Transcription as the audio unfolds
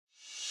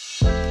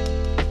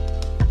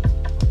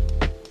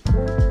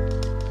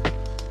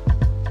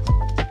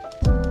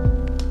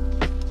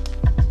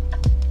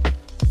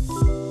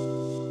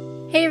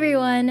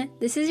everyone.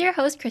 This is your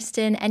host,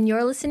 Kristen, and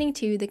you're listening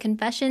to the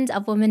Confessions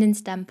of Women in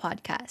STEM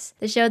podcast,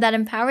 the show that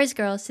empowers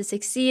girls to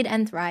succeed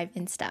and thrive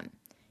in STEM.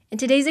 In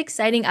today's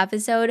exciting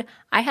episode,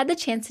 I had the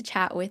chance to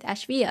chat with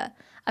Ashviya,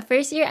 a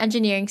first-year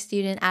engineering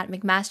student at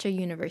McMaster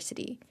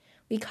University.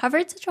 We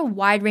covered such a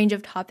wide range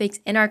of topics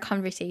in our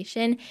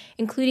conversation,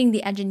 including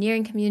the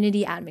engineering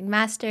community at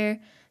McMaster,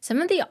 some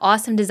of the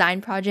awesome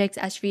design projects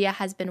Ashviya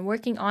has been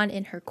working on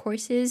in her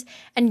courses,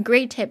 and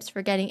great tips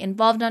for getting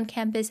involved on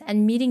campus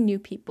and meeting new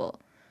people.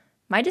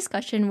 My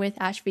discussion with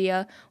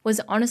Ashviya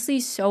was honestly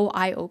so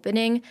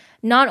eye-opening.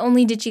 Not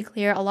only did she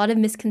clear a lot of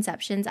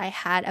misconceptions I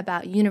had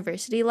about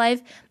university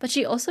life, but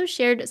she also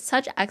shared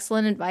such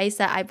excellent advice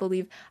that I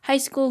believe high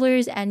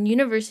schoolers and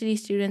university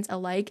students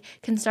alike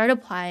can start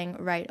applying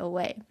right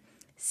away.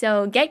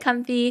 So get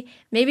comfy,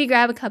 maybe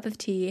grab a cup of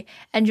tea,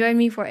 and join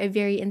me for a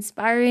very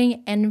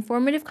inspiring and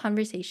informative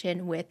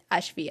conversation with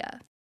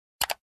Ashviya.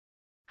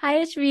 Hi,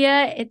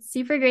 Ashviya. It's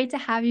super great to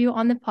have you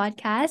on the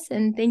podcast,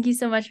 and thank you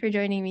so much for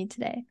joining me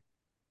today.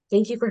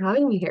 Thank you for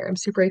having me here. I'm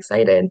super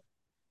excited.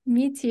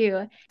 Me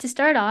too. To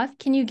start off,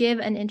 can you give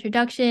an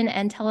introduction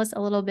and tell us a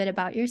little bit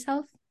about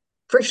yourself?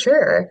 For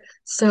sure.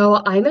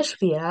 So I'm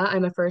Ashviya.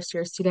 I'm a first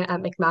year student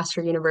at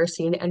McMaster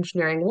University in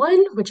Engineering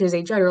 1, which is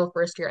a general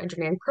first year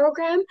engineering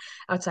program.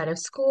 Outside of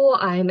school,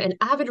 I'm an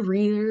avid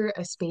reader,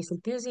 a space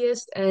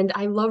enthusiast, and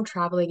I love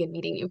traveling and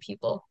meeting new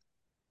people.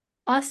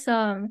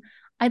 Awesome.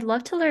 I'd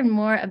love to learn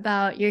more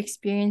about your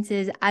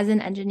experiences as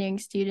an engineering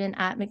student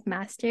at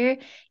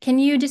McMaster. Can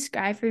you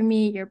describe for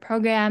me your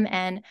program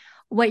and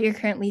what you're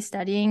currently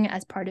studying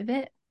as part of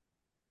it?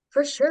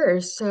 For sure.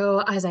 So,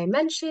 as I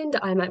mentioned,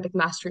 I'm at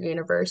McMaster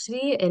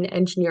University in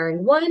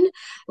Engineering 1,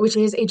 which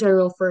is a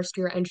general first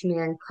year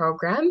engineering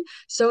program.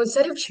 So,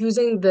 instead of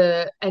choosing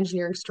the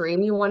engineering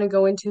stream you want to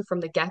go into from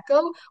the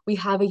get-go, we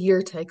have a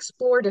year to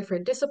explore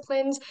different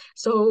disciplines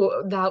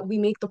so that we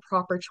make the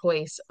proper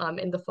choice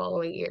in the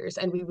following years.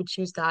 And we would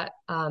choose that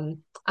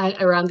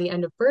around the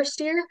end of first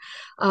year.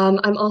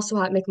 I'm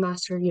also at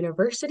McMaster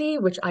University,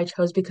 which I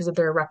chose because of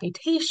their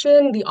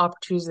reputation, the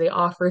opportunities they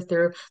offer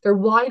through their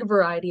wide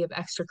variety of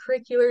extracurriculars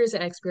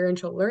and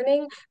experiential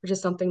learning, which is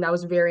something that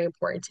was very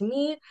important to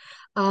me.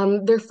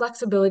 Their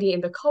flexibility in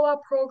the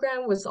co-op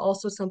program was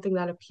also something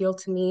that appealed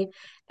to me.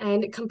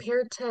 And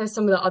compared to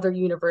some of the other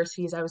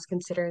universities I was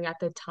considering at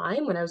the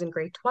time when I was in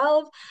grade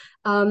 12,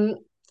 um,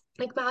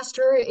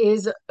 McMaster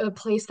is a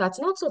place that's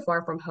not so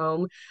far from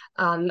home,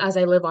 as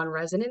I live on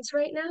residence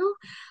right now.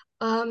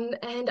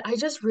 And I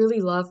just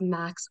really love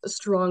Mac's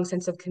strong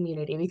sense of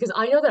community because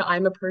I know that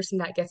I'm a person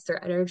that gets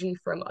their energy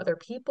from other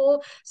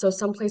people. So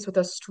someplace with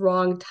a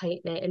strong,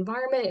 tight-knit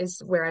environment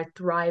is where I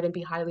thrive and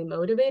be highly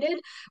motivated,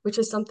 which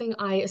is something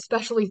I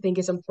especially think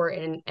is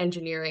important in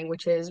engineering,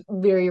 which is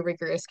very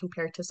rigorous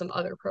compared to some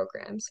other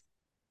programs.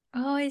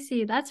 Oh, I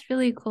see. That's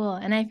really cool.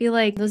 And I feel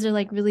like those are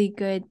like really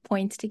good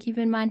points to keep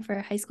in mind for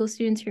high school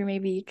students who are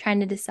maybe trying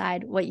to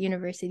decide what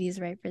university is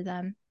right for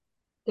them.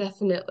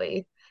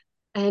 Definitely.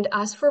 And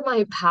as for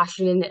my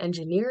passion in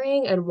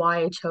engineering and why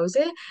I chose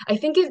it, I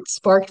think it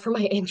sparked from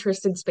my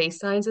interest in space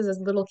sciences as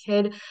a little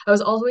kid. I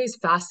was always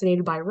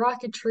fascinated by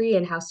rocketry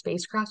and how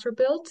spacecrafts were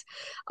built.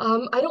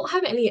 I don't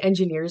have any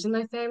engineers in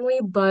my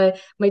family,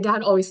 but my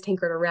dad always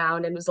tinkered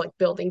around and was like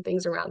building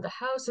things around the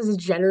house. Is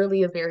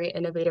generally a very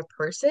innovative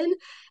person.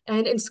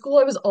 And in school,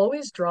 I was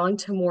always drawn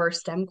to more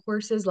STEM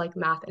courses like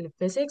math and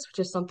physics,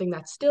 which is something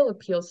that still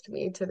appeals to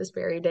me to this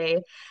very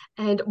day.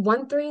 And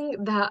one thing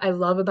that I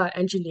love about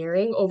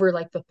engineering over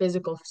like the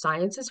physical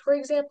sciences, for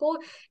example,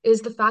 is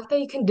the fact that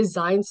you can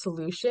design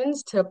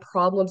solutions to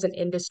problems and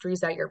industries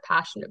that you're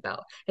passionate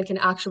about and can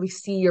actually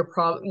see you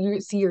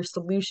see your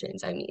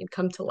solutions, I mean,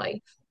 come to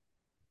life.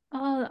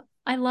 Oh,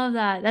 I love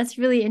that. That's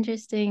really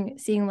interesting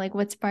seeing like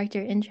what sparked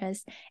your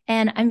interest.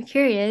 And I'm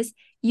curious,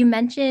 you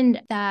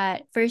mentioned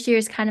that first year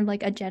is kind of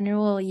like a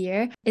general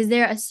year. Is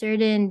there a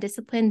certain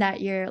discipline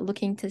that you're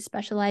looking to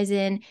specialize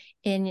in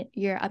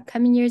your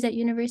upcoming years at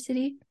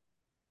university?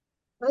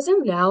 As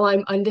of now,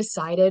 I'm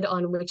undecided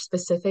on which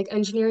specific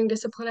engineering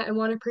discipline I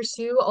want to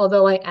pursue,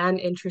 although I am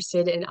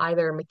interested in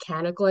either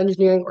mechanical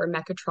engineering or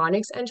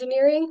mechatronics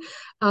engineering.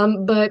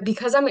 But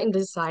because I'm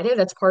undecided,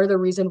 that's part of the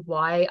reason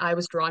why I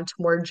was drawn to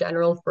more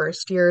general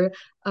first year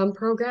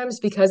programs,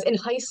 because in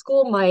high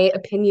school, my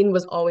opinion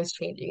was always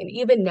changing. And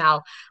even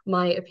now,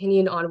 my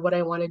opinion on what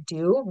I want to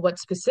do, what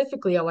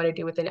specifically I want to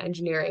do within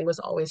engineering, was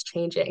always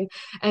changing.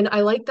 And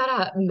I like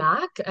that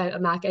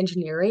at Mac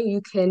Engineering,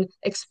 you can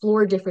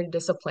explore different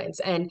disciplines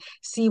and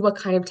see what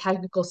kind of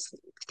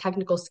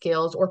technical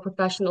skills or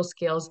professional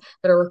skills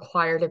that are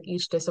required of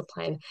each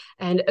discipline,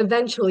 and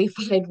eventually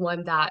find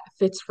one that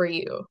fits for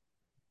you.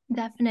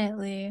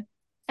 Definitely.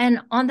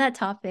 And on that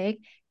topic,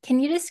 can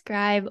you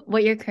describe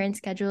what your current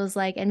schedule is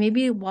like and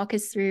maybe walk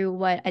us through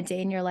what a day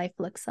in your life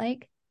looks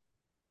like?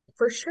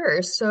 For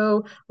sure.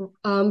 So,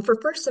 for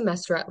first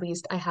semester at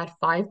least, I had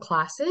five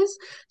classes.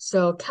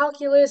 So,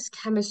 calculus,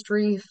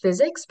 chemistry,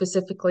 physics,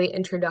 specifically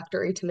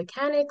introductory to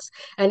mechanics,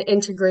 an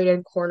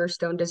integrated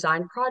cornerstone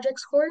design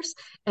projects course,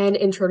 and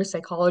intro to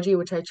psychology,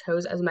 which I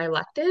chose as my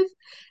elective.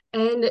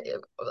 And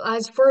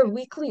as for a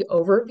weekly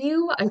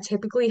overview, I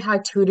typically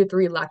had 2 to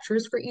 3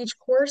 lectures for each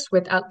course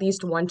with at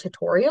least one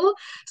tutorial.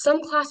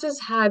 Some classes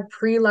had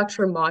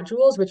pre-lecture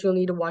modules, which you'll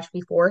need to watch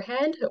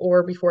beforehand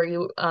or before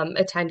you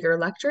attend your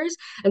lectures.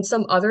 And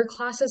some other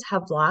classes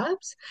have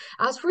labs.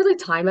 As for the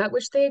time at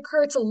which they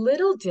occur, it's a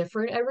little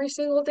different every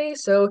single day.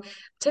 So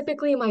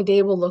typically my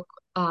day will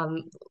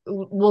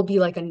be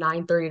like a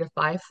 9:30 to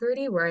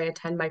 5:30 where I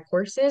attend my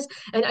courses.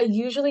 And I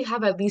usually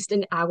have at least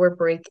an hour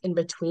break in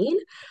between.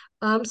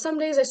 Some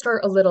days I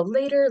start a little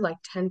later, like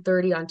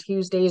 10:30 on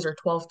Tuesdays or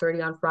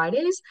 12:30 on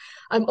Fridays.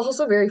 I'm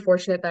also very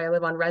fortunate that I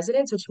live on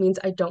residence, which means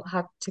I don't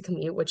have to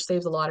commute, which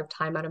saves a lot of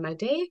time out of my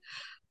day.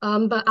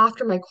 But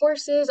after my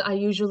courses, I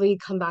usually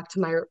come back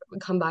to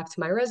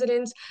my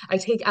residence. I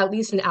take at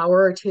least an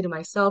hour or two to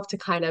myself to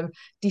kind of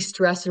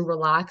de-stress and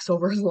relax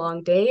over a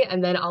long day,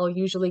 and then I'll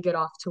usually get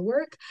off to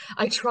work.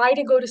 I try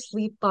to go to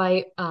sleep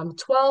by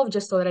 12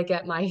 just so that I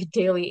get my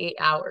daily 8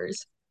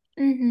 hours.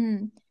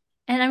 Mm-hmm.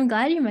 And I'm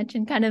glad you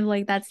mentioned kind of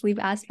like that sleep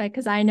aspect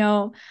because I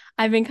know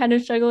I've been kind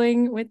of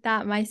struggling with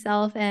that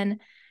myself.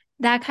 And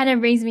that kind of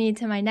brings me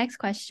to my next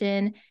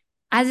question.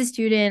 As a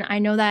student, I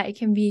know that it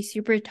can be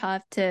super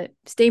tough to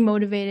stay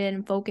motivated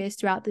and focused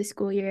throughout the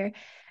school year,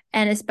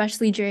 and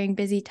especially during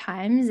busy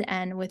times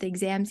and with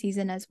exam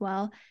season as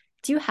well.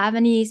 Do you have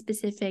any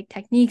specific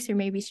techniques or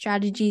maybe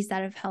strategies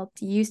that have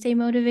helped you stay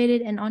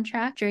motivated and on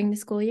track during the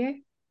school year?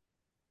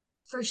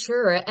 For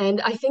sure. And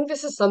I think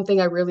this is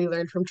something I really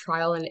learned from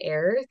trial and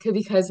error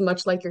because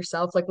much like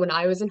yourself, like when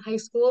I was in high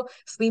school,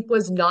 sleep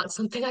was not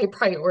something I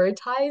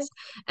prioritized.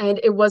 And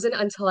it wasn't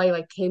until I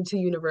like came to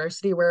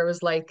university where it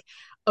was like,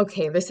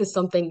 okay, this is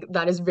something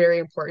that is very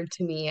important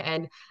to me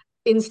and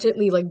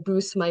instantly like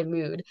boosts my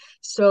mood.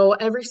 So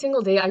every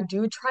single day I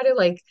do try to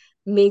like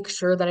make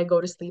sure that I go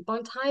to sleep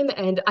on time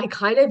and I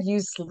kind of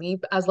use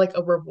sleep as like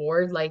a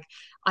reward. Like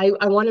I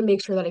want to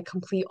make sure that I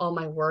complete all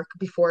my work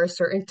before a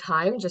certain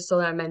time, just so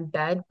that I'm in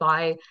bed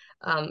by,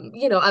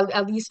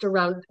 at least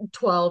around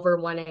 12 or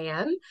 1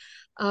 a.m.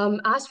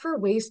 As for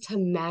ways to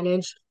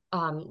manage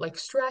like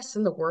stress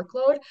and the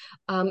workload,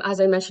 as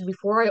I mentioned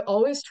before, I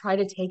always try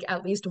to take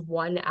at least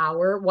 1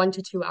 hour, 1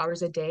 to 2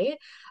 hours a day.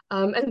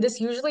 And this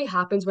usually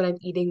happens when I'm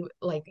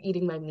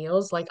eating my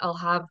meals. Like I'll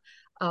have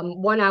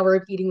 1 hour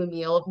of eating a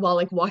meal while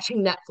like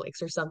watching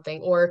Netflix or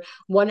something, or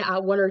 1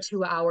 or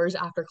 2 hours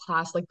after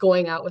class, like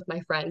going out with my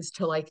friends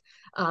to like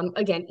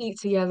again eat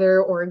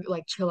together or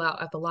like chill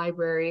out at the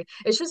library.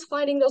 It's just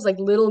finding those like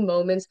little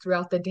moments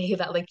throughout the day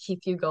that like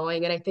keep you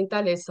going. And I think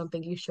that is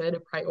something you should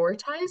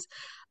prioritize.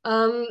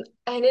 Um,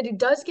 and it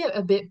does get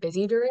a bit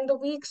busy during the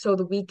week, so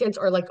the weekends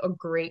are like a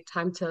great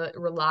time to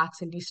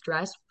relax and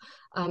de-stress.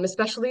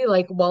 Especially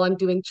like while I'm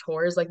doing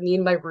chores, like me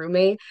and my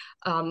roommate,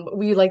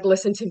 we like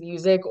listen to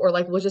music or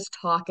like we'll just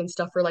talk and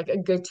stuff for like a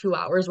good 2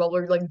 hours while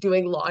we're like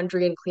doing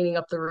laundry and cleaning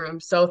up the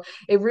room. So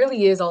it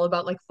really is all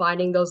about like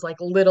finding those like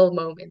little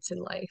moments in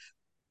life.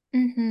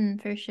 Mm-hmm,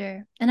 for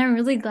sure. And I'm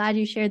really glad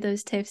you shared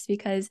those tips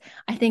because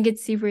I think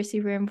it's super,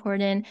 super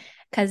important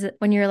because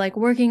when you're like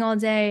working all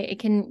day, it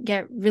can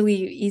get really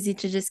easy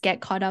to just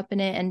get caught up in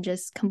it and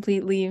just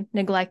completely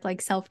neglect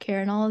like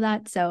self-care and all of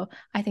that. So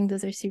I think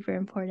those are super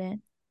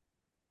important.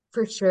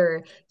 For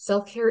sure.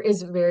 Self-care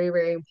is very,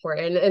 very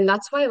important. And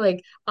that's why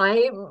like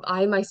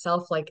I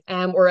myself like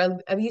am or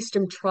at least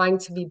am trying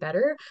to be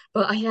better,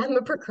 but I am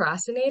a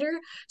procrastinator.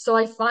 So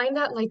I find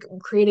that like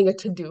creating a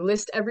to-do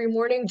list every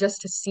morning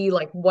just to see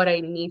like what I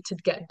need to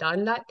get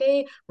done that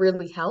day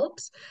really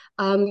helps.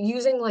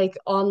 Using like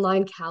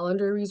online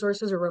calendar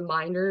resources or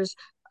reminders,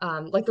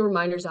 like the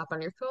reminders app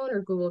on your phone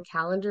or Google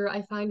Calendar,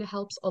 I find it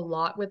helps a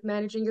lot with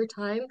managing your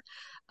time.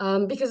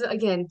 Because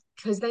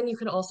then you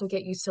can also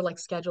get used to like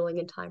scheduling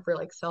in time for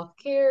like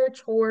self-care,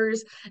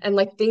 chores, and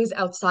like things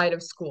outside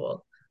of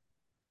school.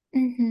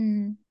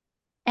 Mm-hmm.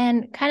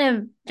 And kind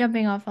of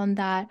jumping off on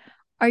that,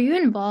 are you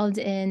involved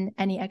in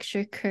any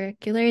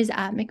extracurriculars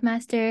at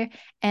McMaster?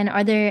 And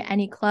are there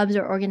any clubs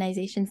or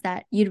organizations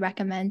that you'd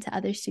recommend to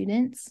other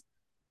students?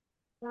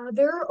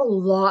 There are a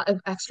lot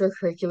of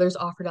extracurriculars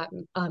offered at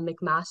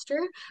McMaster,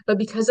 but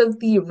because of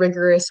the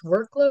rigorous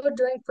workload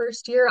during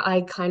first year, I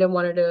kind of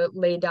wanted to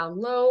lay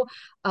down low,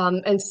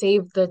 and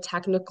save the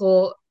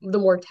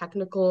more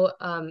technical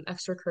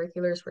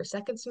extracurriculars for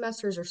second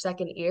semesters or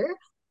second year.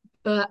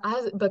 But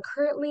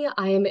currently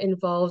I am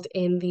involved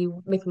in the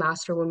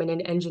McMaster Women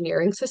in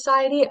Engineering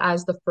Society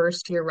as the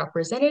first year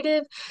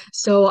representative.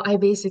 So I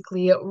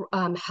basically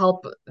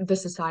help the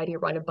society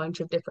run a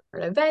bunch of different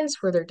events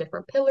for their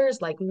different pillars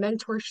like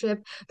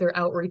mentorship, their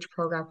outreach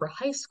program for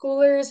high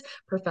schoolers,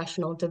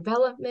 professional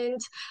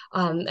development,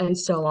 and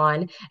so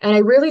on. And I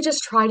really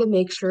just try to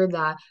make sure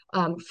that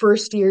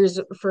first years,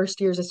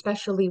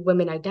 especially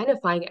women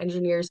identifying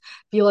engineers,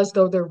 feel as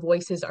though their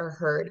voices are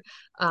heard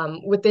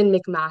within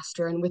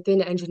McMaster and within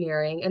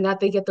engineering, and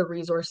that they get the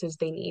resources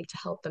they need to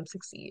help them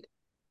succeed.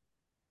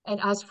 And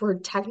as for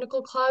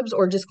technical clubs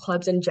or just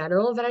clubs in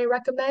general that I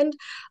recommend,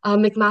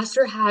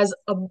 McMaster has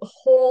a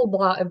whole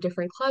lot of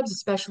different clubs,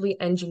 especially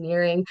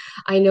engineering.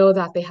 I know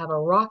that they have a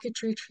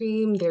rocketry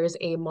team. There's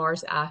a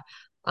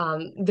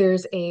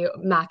There's a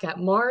Mac at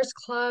Mars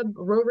club,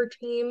 rover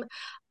team.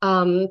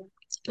 Um,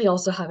 we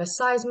also have a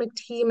seismic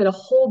team and a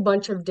whole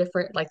bunch of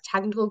different like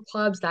technical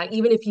clubs that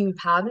even if you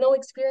have no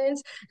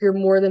experience, you're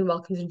more than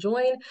welcome to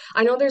join.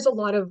 I know there's a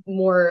lot of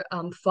more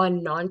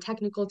fun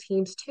non-technical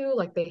teams too,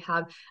 like they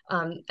have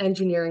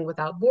Engineering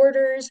Without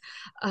Borders.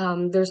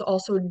 There's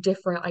also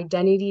different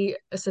identity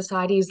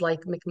societies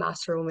like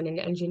McMaster Women in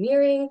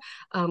Engineering,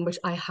 which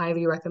I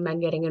highly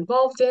recommend getting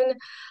involved in.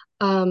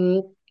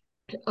 Um,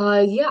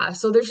 yeah,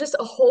 so there's just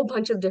a whole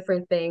bunch of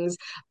different things,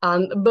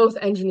 both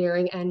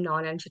engineering and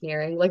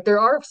non-engineering. Like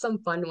there are some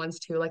fun ones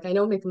too. Like I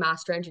know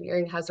McMaster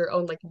Engineering has their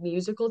own like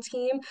musical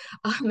team,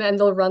 and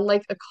they'll run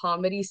like a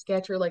comedy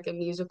sketch or like a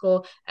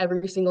musical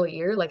every single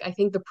year. Like I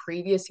think the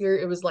previous year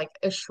it was like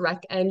a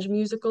Shrek Eng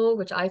musical,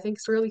 which I think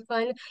is really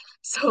fun.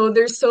 So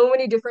there's so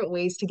many different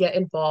ways to get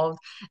involved.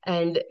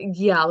 And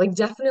yeah, like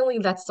definitely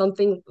that's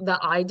something that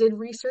I did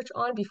research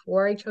on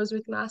before I chose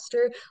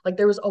McMaster. Like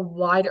there was a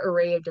wide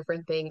array of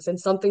different things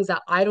and some things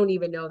that I don't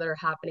even know that are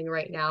happening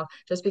right now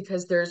just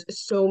because there's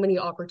so many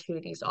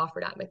opportunities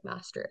offered at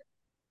McMaster.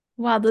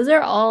 Wow,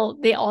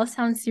 they all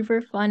sound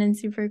super fun and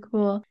super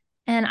cool.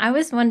 And I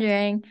was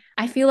wondering,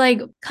 I feel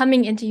like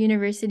coming into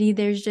university,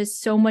 there's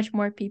just so much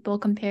more people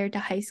compared to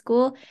high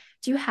school.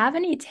 Do you have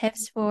any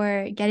tips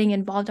for getting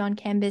involved on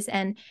campus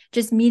and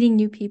just meeting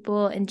new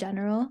people in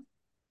general?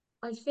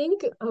 I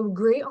think a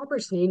great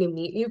opportunity to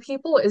meet new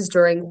people is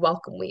during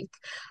Welcome Week.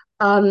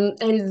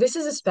 And this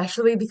is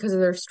especially because of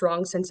their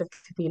strong sense of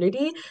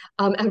community.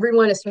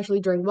 Everyone, especially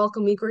during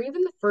Welcome Week or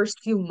even the first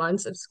few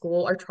months of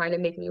school, are trying to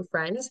make new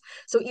friends.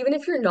 So even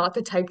if you're not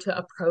the type to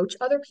approach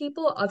other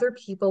people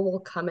will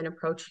come and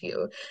approach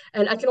you.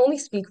 And I can only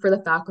speak for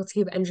the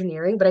Faculty of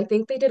Engineering, but I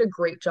think they did a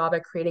great job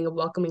at creating a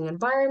welcoming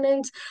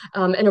environment,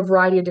 and a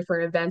variety of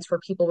different events for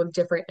people with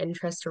different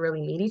interests to really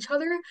meet each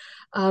other.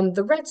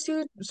 The red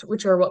suits,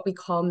 which are what we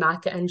call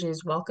MACA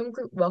Eng's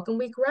Welcome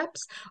Week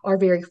reps, are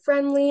very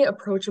friendly,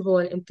 approachable,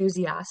 and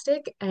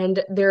enthusiastic.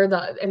 And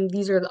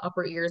these are the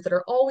upper ears that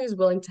are always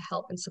willing to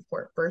help and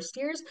support first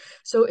years.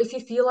 So if you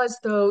feel as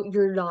though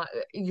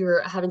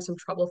you're having some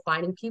trouble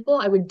finding people,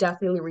 I would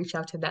definitely reach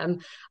out to them.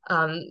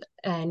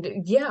 And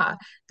yeah,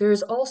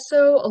 there's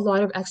also a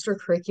lot of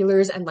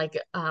extracurriculars and like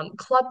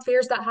club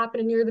fairs that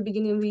happen near the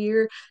beginning of the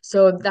year.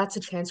 So that's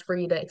a chance for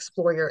you to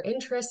explore your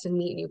interests and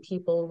meet new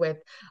people with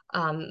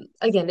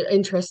again,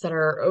 interests that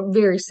are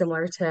very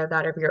similar to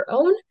that of your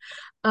own.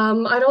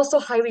 I'd also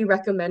highly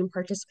recommend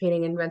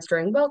participating in events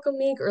during Welcome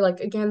Week or like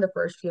again the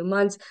first few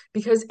months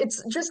because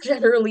it's just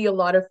generally a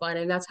lot of fun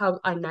and that's how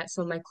I met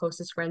some of my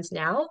closest friends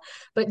now.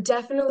 But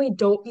definitely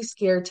don't be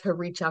scared to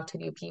reach out to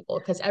new people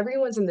because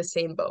everyone's in the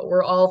same boat.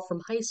 We're all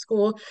from high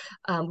school.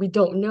 We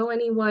don't know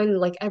anyone.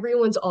 Like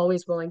everyone's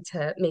always willing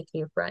to make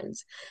new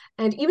friends.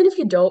 And even if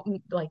you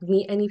don't like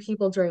meet any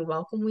people during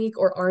Welcome Week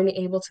or aren't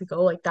able to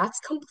go, like that's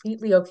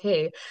completely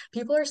okay.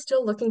 People are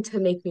still looking to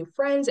make new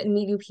friends and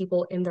meet new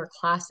people in their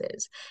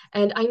classes.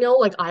 And I know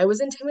like I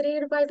was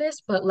intimidated by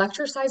this, but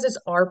lecture sizes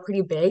are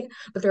pretty big,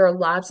 but there are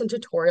labs and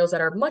tutorials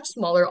that are much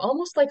smaller,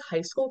 almost like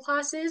high school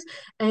classes,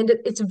 and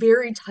it's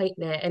very tight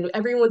knit and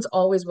everyone's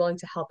always willing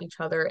to help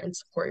each other and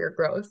support your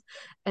growth.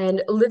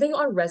 And living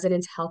on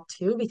residence help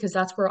too because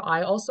that's where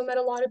I also met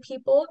a lot of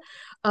people.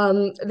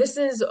 This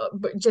is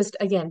just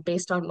again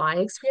based on my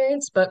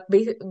experience, but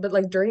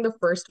like during the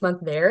first month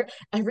there,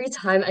 every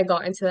time I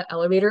got into the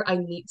elevator, I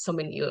meet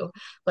someone new.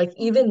 Like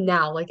even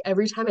now, like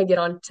every time I get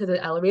onto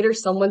the elevator,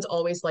 someone's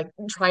always like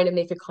trying to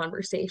make a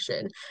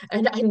conversation.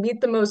 And I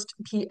meet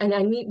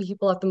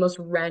people at the most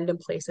random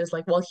places,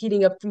 like while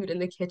heating up food in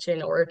the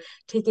kitchen or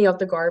taking out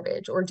the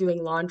garbage or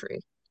doing laundry.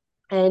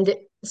 And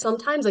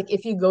sometimes, like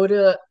if you go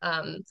to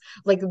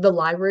like the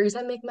libraries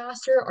at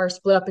McMaster are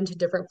split up into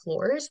different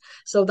floors.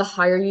 So the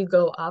higher you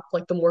go up,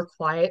 like the more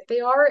quiet they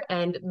are,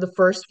 and the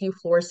first few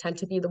floors tend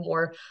to be the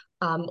more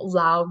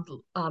loud,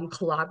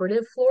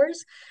 collaborative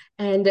floors.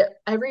 And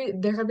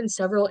there have been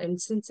several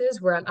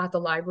instances where I'm at the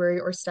library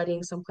or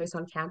studying someplace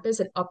on campus,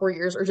 and upper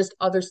years or just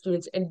other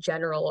students in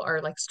general are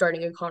like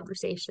starting a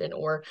conversation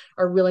or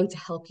are willing to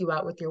help you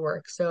out with your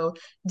work. So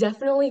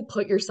definitely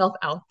put yourself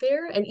out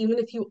there. And even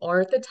if you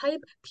aren't the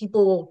type,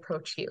 people will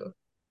approach you.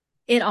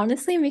 It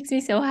honestly makes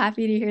me so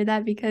happy to hear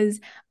that because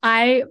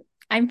I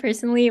I'm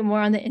personally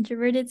more on the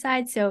introverted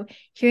side, so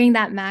hearing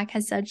that Mac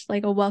has such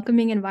like a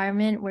welcoming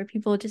environment where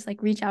people just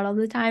like reach out all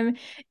the time,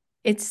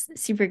 it's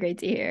super great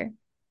to hear.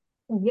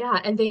 Yeah,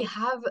 and they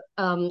have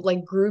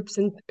like groups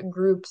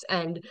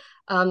and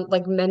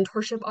like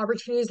mentorship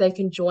opportunities that you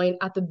can join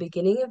at the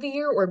beginning of the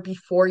year or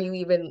before you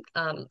even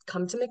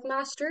come to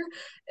McMaster.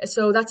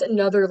 So that's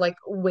another like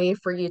way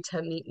for you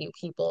to meet new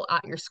people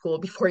at your school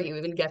before you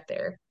even get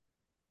there.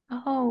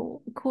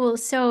 Oh, cool.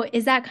 So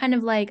is that kind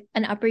of like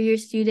an upper year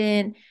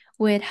student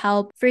would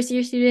help first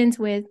year students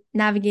with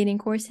navigating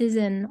courses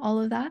and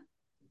all of that?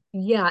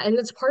 Yeah, and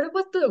it's part of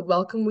what the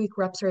welcome week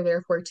reps are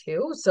there for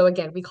too. So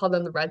again, we call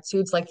them the red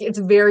suits. Like it's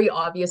very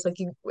obvious, like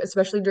you,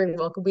 especially during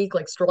welcome week,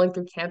 like strolling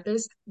through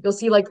campus, you'll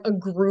see like a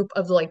group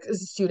of like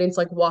students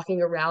like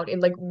walking around in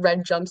like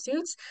red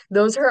jumpsuits.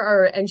 Those are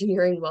our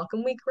engineering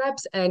welcome week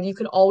reps, and you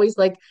can always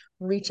like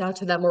reach out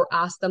to them or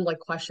ask them like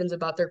questions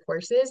about their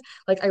courses.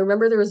 Like I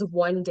remember there was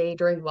one day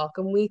during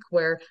welcome week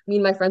where me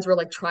and my friends were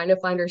like trying to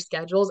find our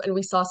schedules, and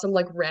we saw some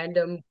like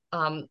random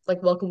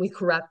like welcome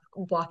week rep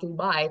walking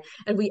by,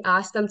 and we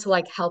asked them to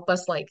like help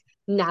us like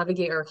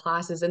navigate our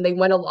classes, and they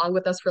went along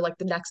with us for like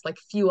the next like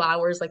few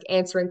hours, like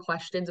answering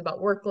questions about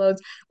workloads,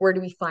 where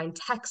do we find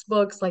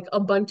textbooks, like a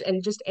bunch,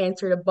 and just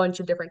answered a bunch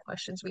of different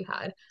questions we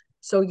had.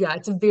 So yeah,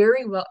 it's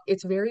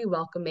very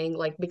welcoming.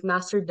 Like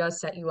McMaster does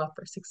set you up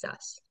for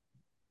success.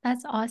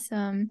 That's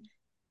awesome.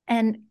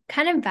 And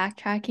kind of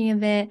backtracking a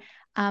bit,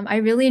 I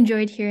really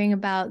enjoyed hearing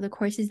about the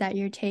courses that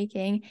you're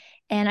taking.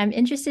 And I'm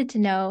interested to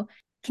know,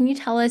 can you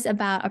tell us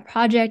about a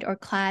project or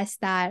class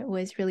that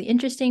was really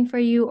interesting for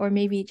you, or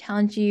maybe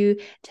challenge you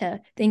to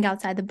think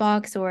outside the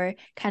box or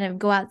kind of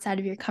go outside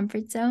of your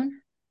comfort zone?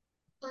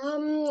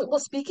 Well,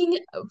 speaking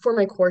for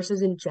my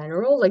courses in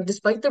general, like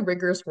despite the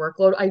rigorous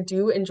workload, I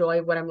do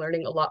enjoy what I'm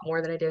learning a lot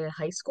more than I did in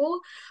high school.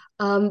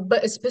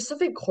 But a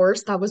specific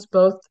course that was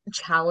both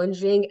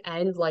challenging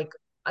and like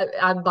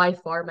by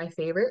far my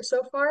favorite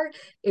so far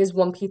is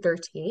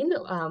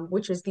 1P13,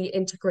 which is the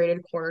Integrated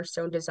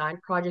Cornerstone Design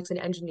Projects in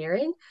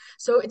Engineering.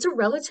 So it's a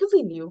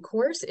relatively new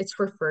course. It's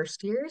for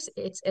first years.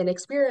 It's an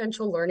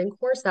experiential learning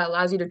course that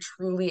allows you to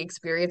truly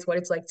experience what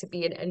it's like to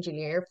be an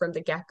engineer from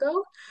the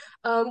get-go.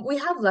 We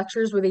have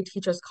lectures where they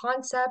teach us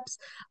concepts,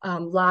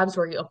 labs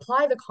where you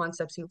apply the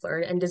concepts you've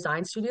learned, and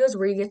design studios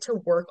where you get to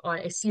work on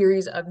a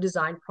series of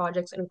design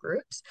projects and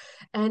groups.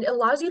 And it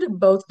allows you to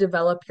both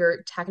develop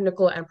your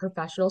technical and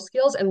professional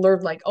skills and learn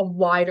like a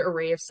wide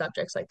array of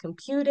subjects like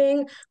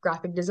computing,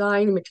 graphic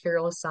design,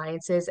 material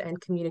sciences, and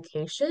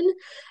communication.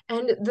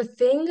 And the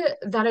thing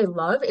that I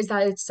love is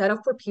that it's set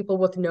up for people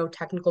with no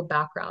technical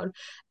background.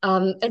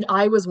 And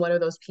I was one of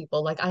those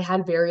people. Like I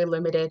had very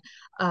limited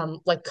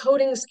like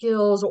coding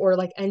skills or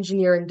like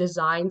engineering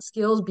design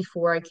skills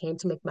before I came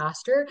to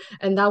McMaster.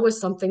 And that was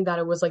something that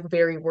I was like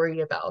very worried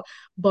about.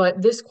 But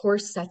this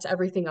course sets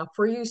everything up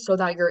for you so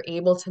that you're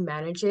able to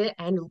manage it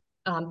and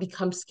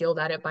become skilled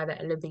at it by the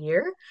end of the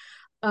year.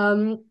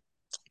 Um,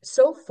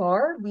 so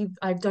far,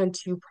 I've done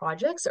two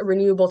projects, a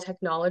renewable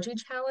technology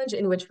challenge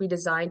in which we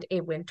designed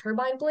a wind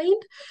turbine blade,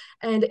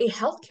 and a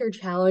healthcare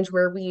challenge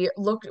where we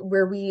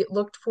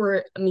looked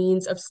for a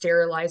means of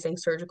sterilizing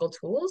surgical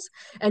tools.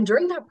 And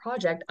during that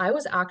project, I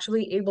was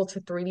actually able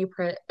to 3D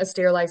print a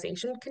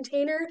sterilization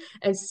container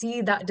and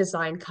see that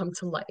design come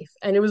to life.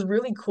 And it was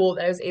really cool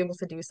that I was able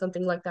to do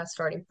something like that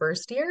starting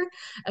first year.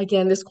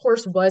 Again, this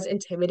course was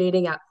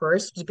intimidating at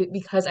first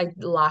because I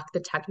lacked the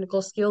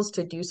technical skills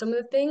to do some of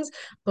the things,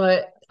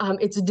 but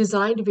it's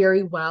designed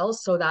very well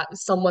so that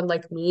someone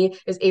like me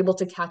is able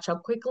to catch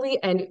up quickly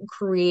and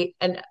create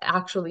an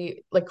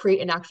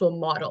actual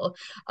model,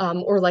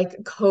 or like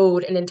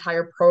code an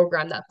entire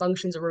program that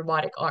functions a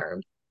robotic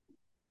arm.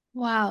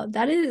 Wow,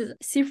 that is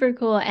super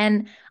cool.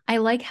 And I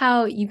like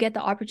how you get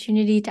the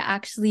opportunity to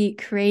actually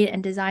create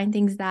and design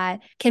things that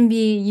can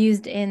be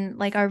used in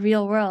like our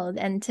real world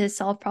and to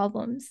solve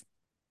problems.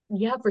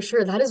 Yeah, for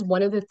sure. That is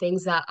one of the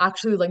things that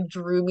actually like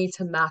drew me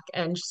to Mac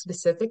Eng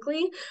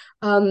specifically.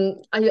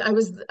 I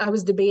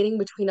was debating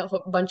between a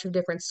bunch of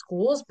different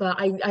schools, but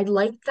I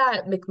liked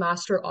that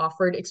McMaster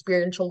offered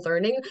experiential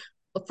learning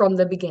from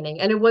the beginning.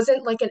 And it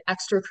wasn't like an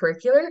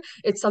extracurricular.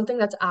 It's something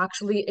that's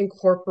actually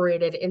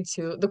incorporated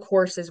into the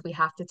courses we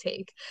have to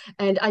take.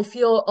 And I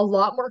feel a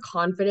lot more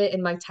confident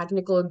in my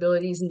technical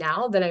abilities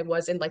now than I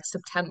was in like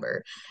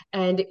September.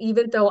 And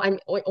even though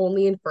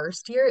only in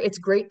first year, it's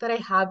great that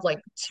I have like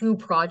two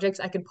projects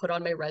I can put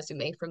on my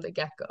resume from the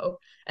get-go,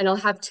 and I'll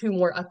have two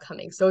more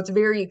upcoming. So it's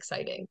very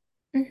exciting.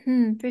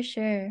 For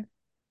sure.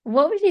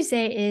 What would you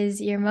say is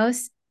your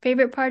most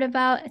favorite part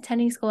about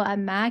attending school at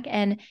Mac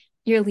and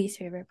your least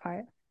favorite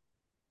part?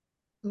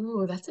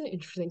 Oh, that's an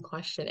interesting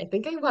question. I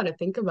think I want to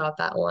think about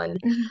that one.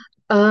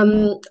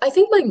 Mhm. I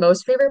think my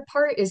most favorite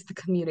part is the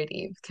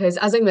community because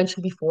as I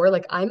mentioned before,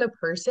 like I'm a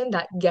person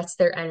that gets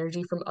their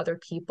energy from other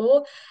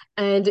people.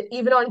 And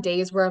even on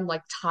days where I'm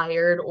like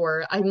tired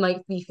or I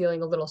might be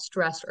feeling a little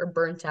stressed or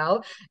burnt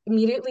out,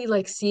 immediately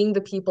like seeing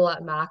the people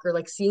at Mac or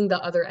like seeing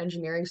the other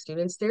engineering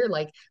students there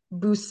like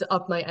boosts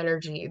up my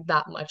energy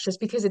that much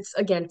just because it's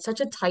again such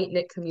a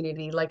tight-knit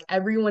community. Like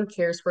everyone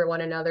cares for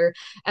one another,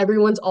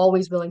 everyone's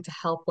always willing to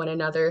help one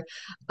another.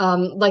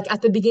 Like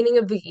at the beginning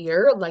of the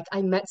year, like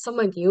I met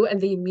someone new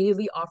and they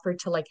immediately offered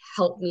to like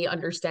help me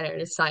understand an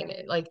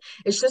assignment. Like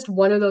it's just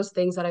one of those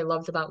things that I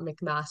loved about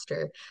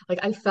McMaster. Like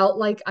I felt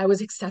like I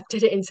was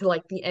accepted into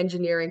like the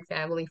engineering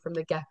family from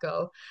the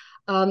get-go.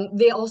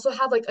 They also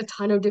have like a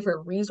ton of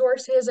different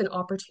resources and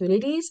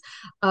opportunities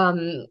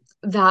um,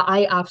 that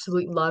I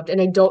absolutely loved,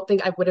 and I don't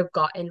think I would have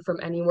gotten from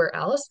anywhere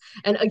else.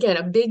 And again,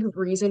 a big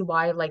reason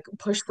why I like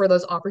push for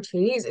those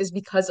opportunities is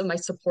because of my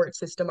support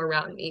system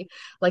around me.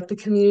 Like the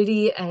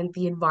community and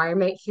the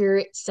environment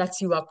here sets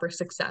you up for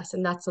success,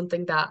 and that's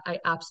something that I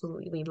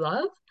absolutely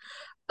love.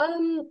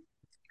 Um,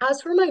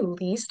 as for my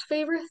least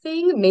favorite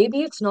thing,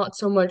 maybe it's not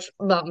so much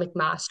about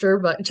McMaster,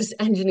 but just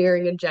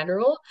engineering in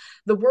general.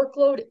 The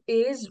workload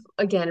is,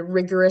 again,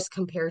 rigorous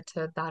compared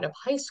to that of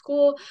high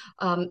school,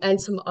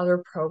 and some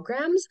other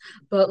programs.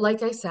 But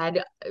like I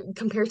said,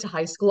 compared to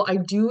high school, I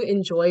do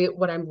enjoy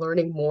what I'm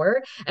learning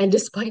more. And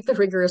despite the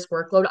rigorous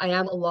workload, I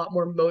am a lot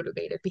more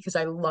motivated because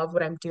I love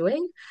what I'm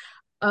doing.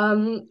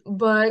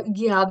 But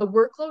yeah, the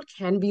workload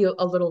can be a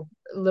little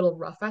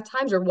rough at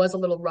times, or was a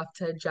little rough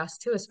to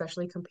adjust to,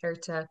 especially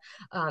compared to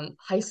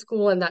high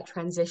school and that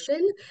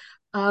transition.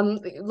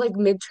 Like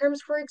midterms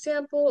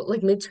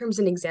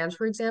and exams,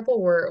 for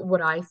example, were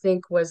what I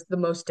think was the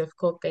most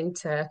difficult thing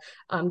to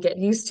get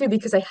used to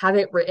because I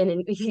haven't written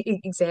an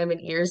exam in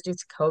years due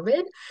to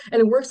COVID. And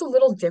it works a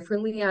little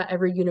differently at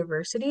every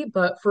university.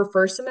 But for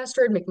first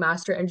semester in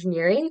McMaster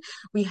Engineering,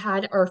 we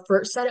had our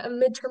first set of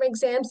midterm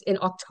exams in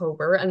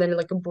October and then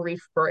like a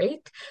brief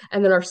break.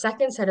 And then our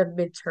second set of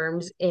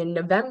midterms in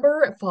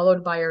November,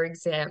 followed by our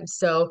exams.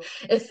 So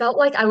it felt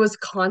like I was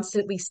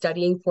constantly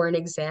studying for an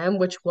exam,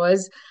 which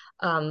was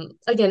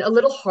again a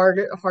little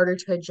harder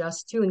to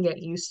adjust to and get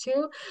used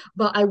to.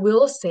 But I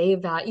will say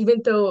that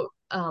even though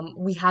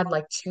we had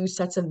like two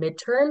sets of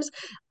midterms,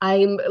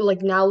 I'm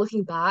like now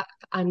looking back,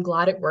 I'm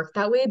glad it worked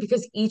that way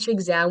because each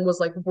exam was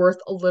like worth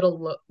a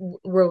little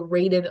were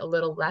rated a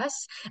little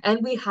less, and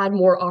we had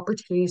more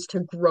opportunities to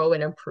grow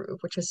and improve,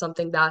 which is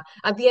something that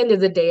at the end of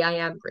the day I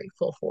am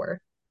grateful for.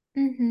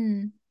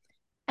 Mm-hmm.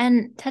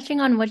 And touching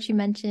on what you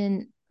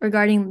mentioned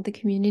regarding the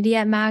community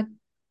at Mac,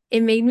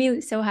 it made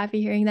me so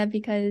happy hearing that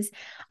because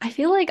I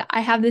feel like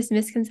I have this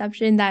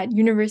misconception that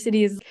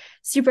university is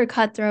super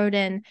cutthroat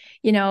and,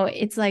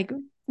 it's like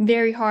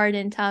very hard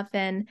and tough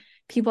and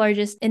people are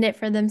just in it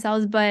for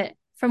themselves. But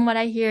from what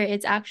I hear,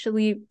 it's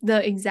actually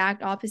the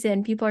exact opposite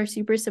and people are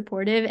super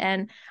supportive.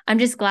 And I'm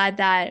just glad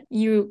that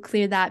you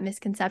cleared that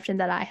misconception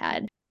that I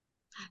had.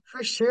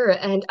 For sure.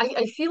 And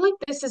I feel like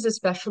this is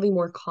especially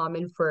more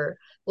common for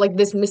like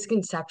this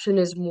misconception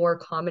is more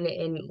common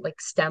in like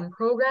STEM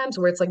programs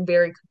where it's like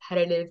very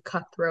competitive,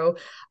 cutthroat.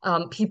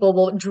 People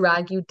will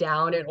drag you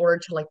down in order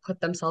to like put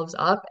themselves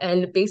up.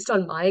 And based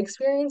on my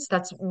experience,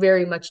 that's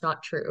very much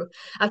not true.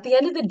 At the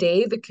end of the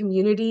day, the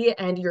community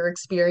and your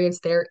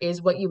experience there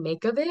is what you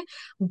make of it.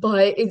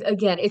 But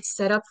again, it's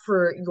set up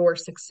for your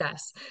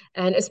success.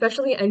 And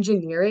especially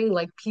engineering,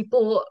 like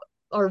people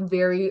are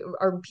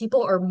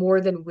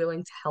more than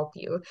willing to help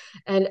you.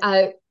 And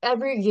at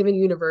every given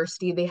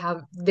university, they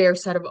have their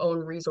set of own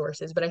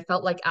resources. But I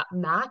felt like at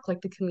Mac, like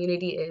the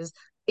community is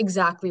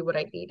exactly what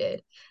I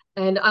needed.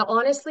 And I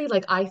honestly,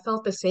 like, I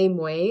felt the same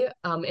way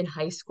in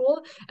high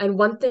school. And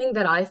one thing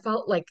that I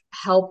felt like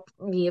helped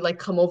me like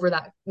come over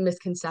that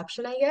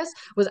misconception, I guess,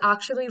 was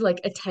actually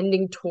like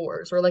attending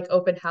tours or like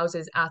open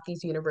houses at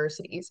these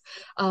universities.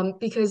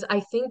 Because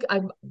I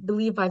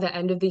believe by the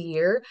end of the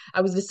year,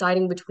 I was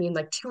deciding between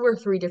like two or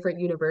three different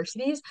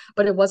universities,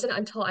 but it wasn't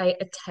until I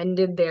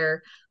attended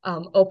their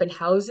open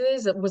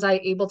houses was I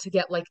able to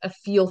get like a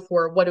feel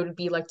for what it would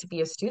be like to be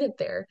a student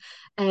there.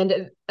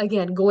 And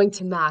again, going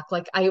to Mac,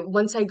 like I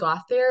once I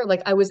got there,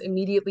 like I was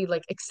immediately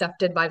like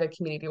accepted by the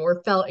community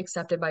or felt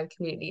accepted by the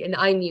community, and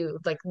I knew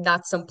like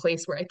that's some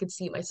place where I could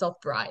see myself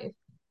thrive.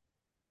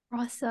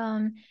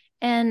 Awesome.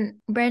 And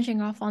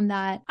branching off on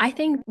that, I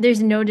think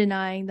there's no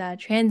denying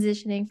that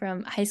transitioning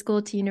from high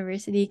school to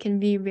university can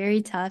be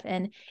very tough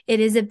and it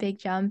is a big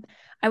jump.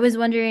 I was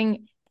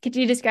wondering, could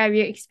you describe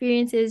your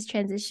experiences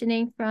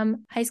transitioning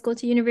from high school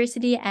to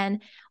university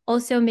and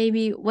also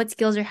maybe what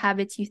skills or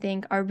habits you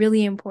think are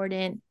really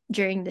important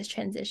during this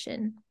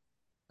transition?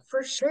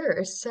 For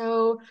sure.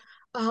 So,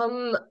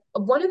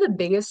 one of the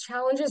biggest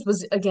challenges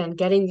was again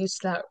getting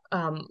used to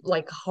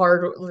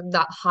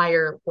that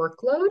higher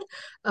workload.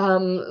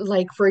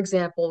 Like for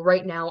example,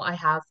 right now I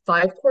have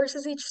five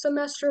courses each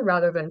semester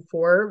rather than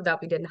four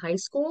that we did in high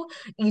school,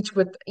 each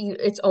with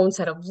its own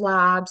set of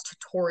labs,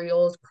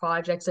 tutorials,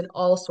 projects, and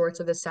all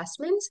sorts of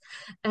assessments.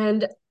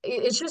 And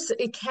it's just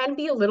it can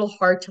be a little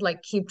hard to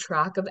like keep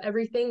track of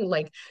everything.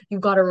 Like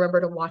you've got to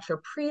remember to watch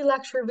your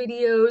pre-lecture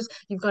videos.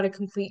 You've got to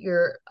complete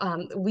your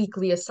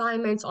weekly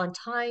assignments on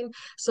time.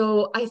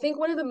 So I think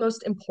one of the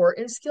most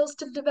important skills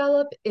to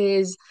develop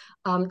is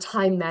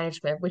time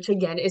management, which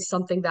again is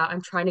something that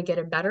I'm trying to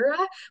get better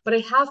at. But I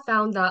have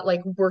found that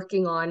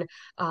working on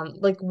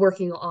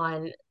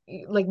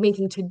like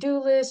making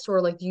to-do lists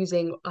or like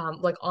using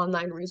like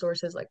online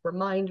resources like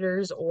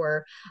reminders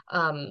or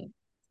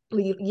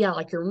yeah,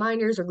 like your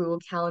reminders or Google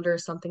Calendar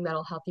is something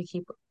that'll help you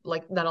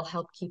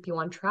keep you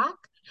on track.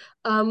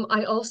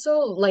 I also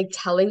like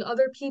telling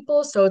other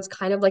people, so it's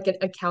kind of like an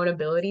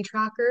accountability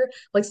tracker.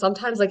 Like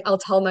sometimes like I'll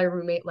tell my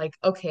roommate like,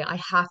 "Okay, I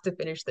have to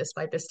finish this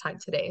by this time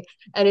today."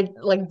 And it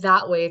like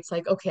that way it's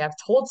like, "Okay, I've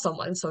told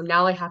someone, so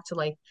now I have to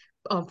like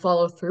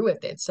follow through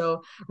with it."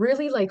 So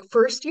really like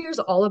first year is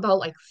all about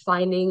like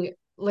finding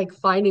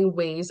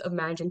ways of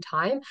managing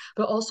time,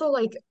 but also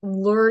like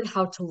learn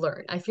how to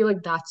learn. I feel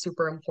like that's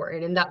super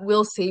important and that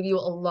will save you a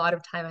lot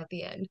of time at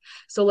the end.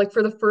 So like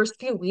for the first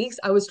few weeks,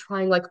 I was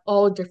trying like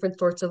all different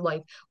sorts of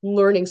like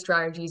learning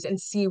strategies and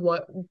see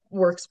what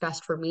works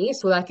best for me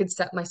so that I could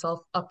set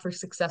myself up for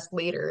success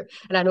later.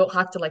 And I don't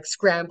have to like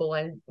scramble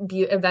and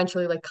be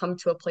eventually like come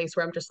to a place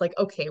where I'm just like,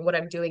 okay, what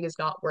I'm doing is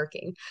not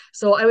working.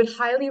 So I would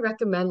highly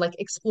recommend like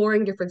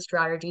exploring different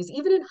strategies,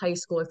 even in high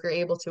school if you're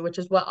able to, which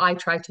is what I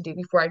tried to do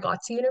before I got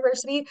to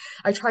university.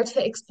 I tried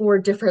to explore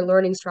different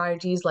learning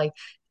strategies like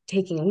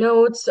taking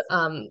notes,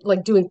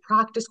 like doing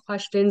practice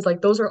questions,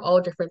 like those are all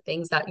different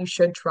things that you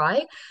should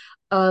try.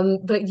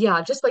 But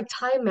yeah, just like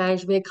time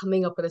management,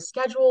 coming up with a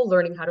schedule,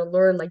 learning how to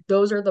learn, like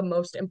those are the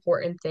most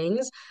important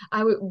things.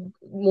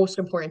 Most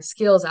important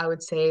skills, I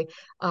would say,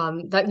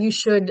 that you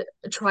should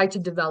try to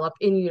develop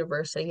in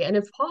university and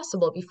if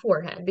possible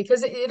beforehand,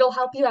 because it'll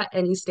help you at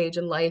any stage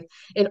in life,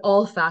 in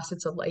all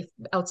facets of life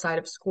outside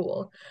of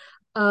school.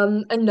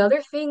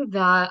 Another thing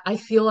that I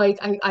feel like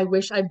I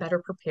wish I better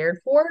prepared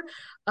for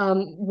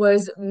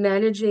was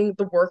managing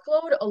the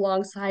workload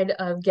alongside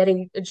of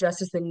getting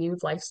adjusted to the new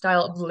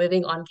lifestyle of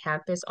living on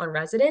campus on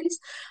residence.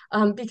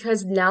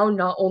 Because now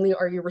not only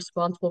are you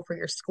responsible for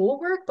your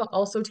schoolwork, but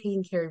also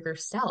taking care of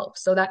yourself.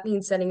 So that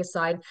means setting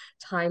aside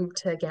time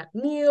to get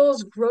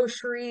meals,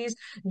 groceries,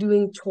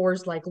 doing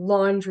chores like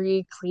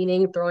laundry,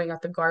 cleaning, throwing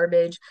out the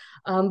garbage,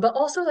 but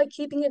also like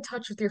keeping in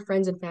touch with your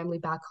friends and family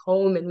back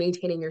home and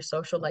maintaining your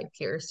social life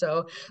here.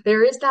 So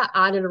there is that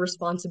added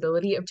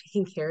responsibility of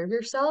taking care of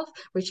yourself,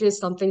 which is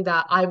something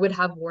that I would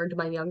have warned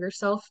my younger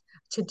self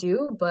to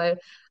do. But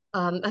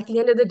at the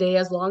end of the day,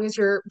 as long as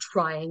you're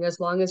trying, as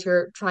long as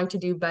you're trying to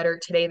do better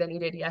today than you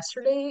did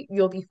yesterday,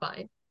 you'll be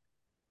fine.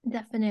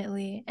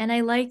 Definitely. And I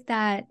like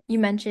that you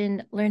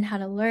mentioned learn how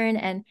to learn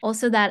and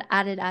also that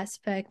added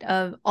aspect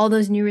of all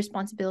those new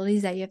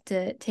responsibilities that you have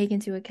to take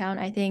into account.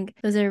 I think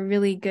those are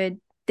really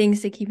good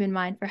things to keep in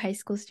mind for high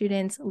school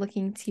students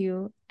looking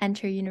to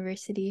enter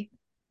university.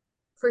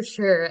 For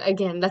sure.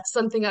 Again, that's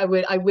something I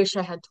wish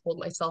I had told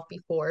myself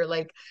before.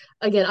 Like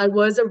again, I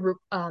was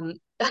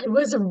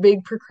a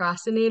big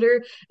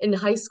procrastinator in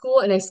high school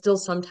and I still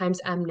sometimes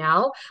am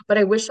now, but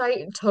I wish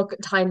I took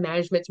time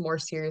management more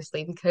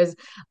seriously because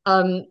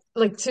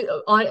like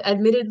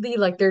admittedly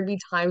like there'd be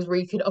times where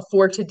you could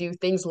afford to do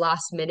things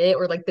last minute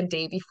or like the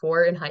day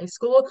before in high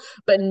school,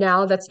 but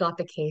now that's not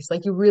the case.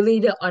 Like you really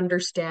need to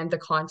understand the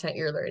content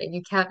you're learning.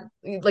 You can't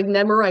like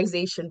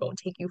memorization won't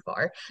take you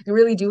far. You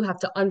really do have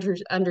to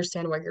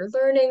understand what you're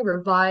learning,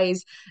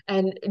 revise,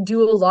 and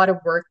do a lot of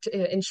work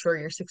to ensure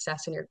your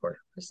success in your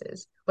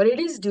courses. But it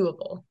is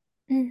doable.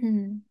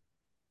 Mhm.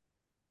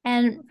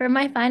 And for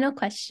my final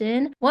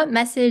question, what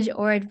message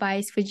or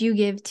advice would you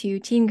give to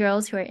teen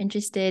girls who are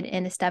interested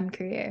in a STEM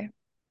career?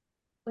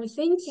 I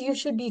think you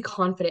should be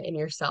confident in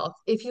yourself.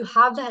 If you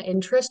have that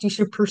interest, you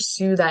should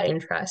pursue that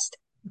interest.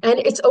 And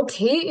it's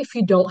okay if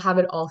you don't have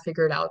it all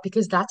figured out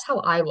because that's how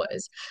I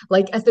was.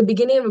 Like at the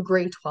beginning of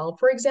grade 12,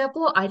 for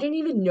example, I didn't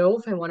even know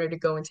if I wanted to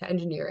go into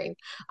engineering.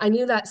 I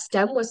knew that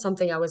STEM was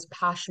something I was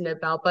passionate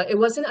about, but it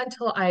wasn't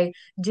until I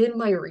did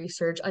my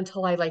research,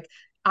 until I like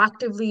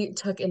actively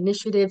took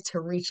initiative to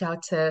reach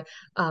out to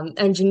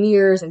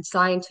engineers and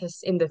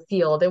scientists in the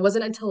field. It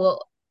wasn't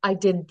until I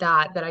did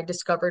that I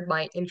discovered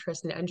my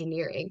interest in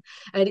engineering.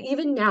 And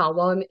even now,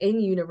 while I'm in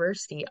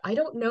university, I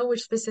don't know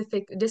which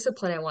specific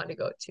discipline I want to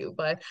go to,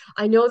 but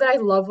I know that I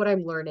love what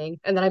I'm learning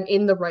and that I'm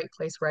in the right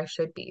place where I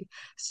should be.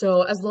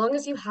 So as long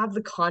as you have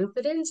the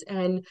confidence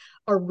and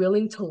are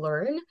willing to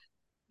learn,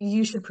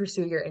 you should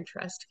pursue your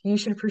interest. You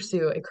should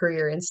pursue a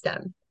career in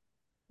STEM.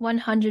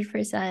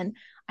 100%.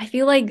 I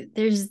feel like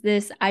there's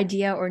this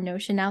idea or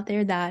notion out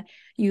there that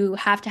you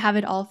have to have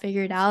it all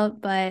figured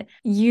out, but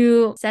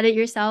you said it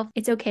yourself.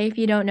 It's okay if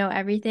you don't know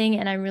everything.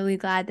 And I'm really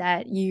glad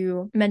that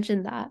you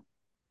mentioned that.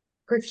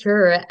 For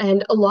sure.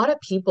 And a lot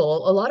of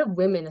people, a lot of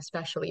women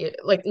especially,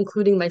 like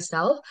including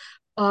myself,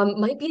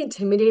 might be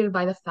intimidated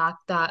by the fact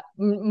that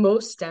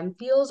most STEM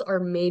fields are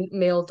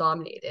male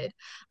dominated.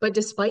 But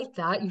despite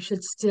that, you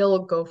should still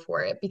go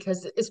for it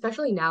because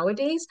especially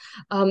nowadays,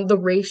 the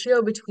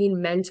ratio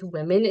between men to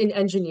women in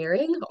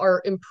engineering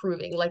are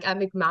improving. Like at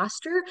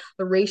McMaster,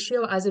 the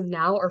ratio as of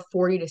now are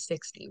 40 to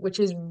 60, which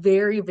is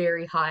very,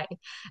 very high.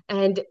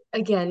 And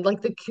again,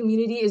 like the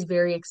community is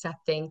very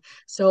accepting,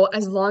 so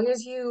as long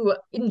as you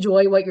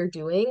enjoy what you're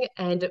doing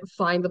and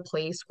find the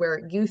place where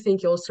you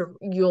think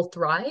you'll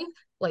thrive,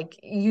 like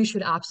you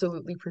should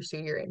absolutely pursue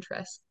your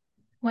interests.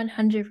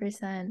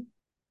 100%.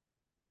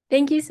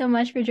 Thank you so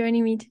much for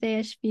joining me today,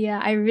 Ashviya.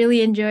 I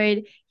really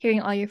enjoyed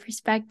hearing all your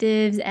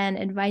perspectives and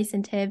advice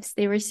and tips.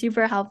 They were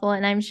super helpful,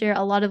 and I'm sure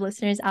a lot of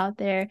listeners out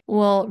there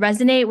will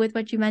resonate with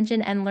what you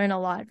mentioned and learn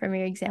a lot from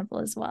your example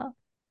as well.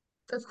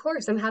 Of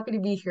course, I'm happy to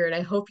be here and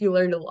I hope you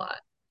learned a lot.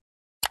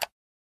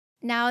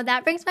 Now,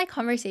 that brings my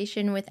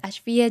conversation with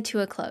Ashviya to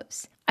a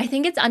close. I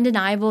think it's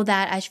undeniable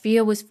that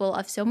Ashviya was full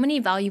of so many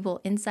valuable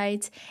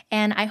insights,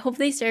 and I hope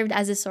they served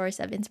as a source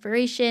of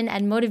inspiration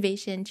and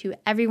motivation to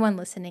everyone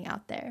listening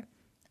out there.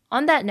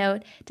 On that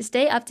note, to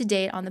stay up to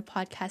date on the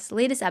podcast's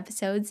latest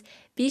episodes,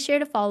 be sure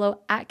to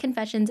follow at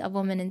Confessions of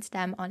Women in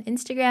STEM on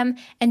Instagram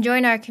and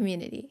join our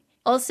community.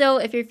 Also,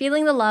 if you're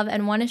feeling the love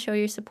and want to show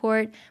your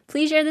support,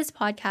 please share this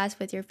podcast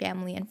with your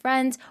family and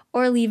friends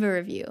or leave a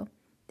review.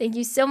 Thank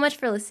you so much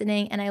for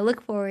listening, and I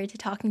look forward to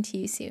talking to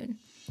you soon.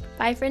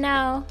 Bye for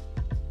now.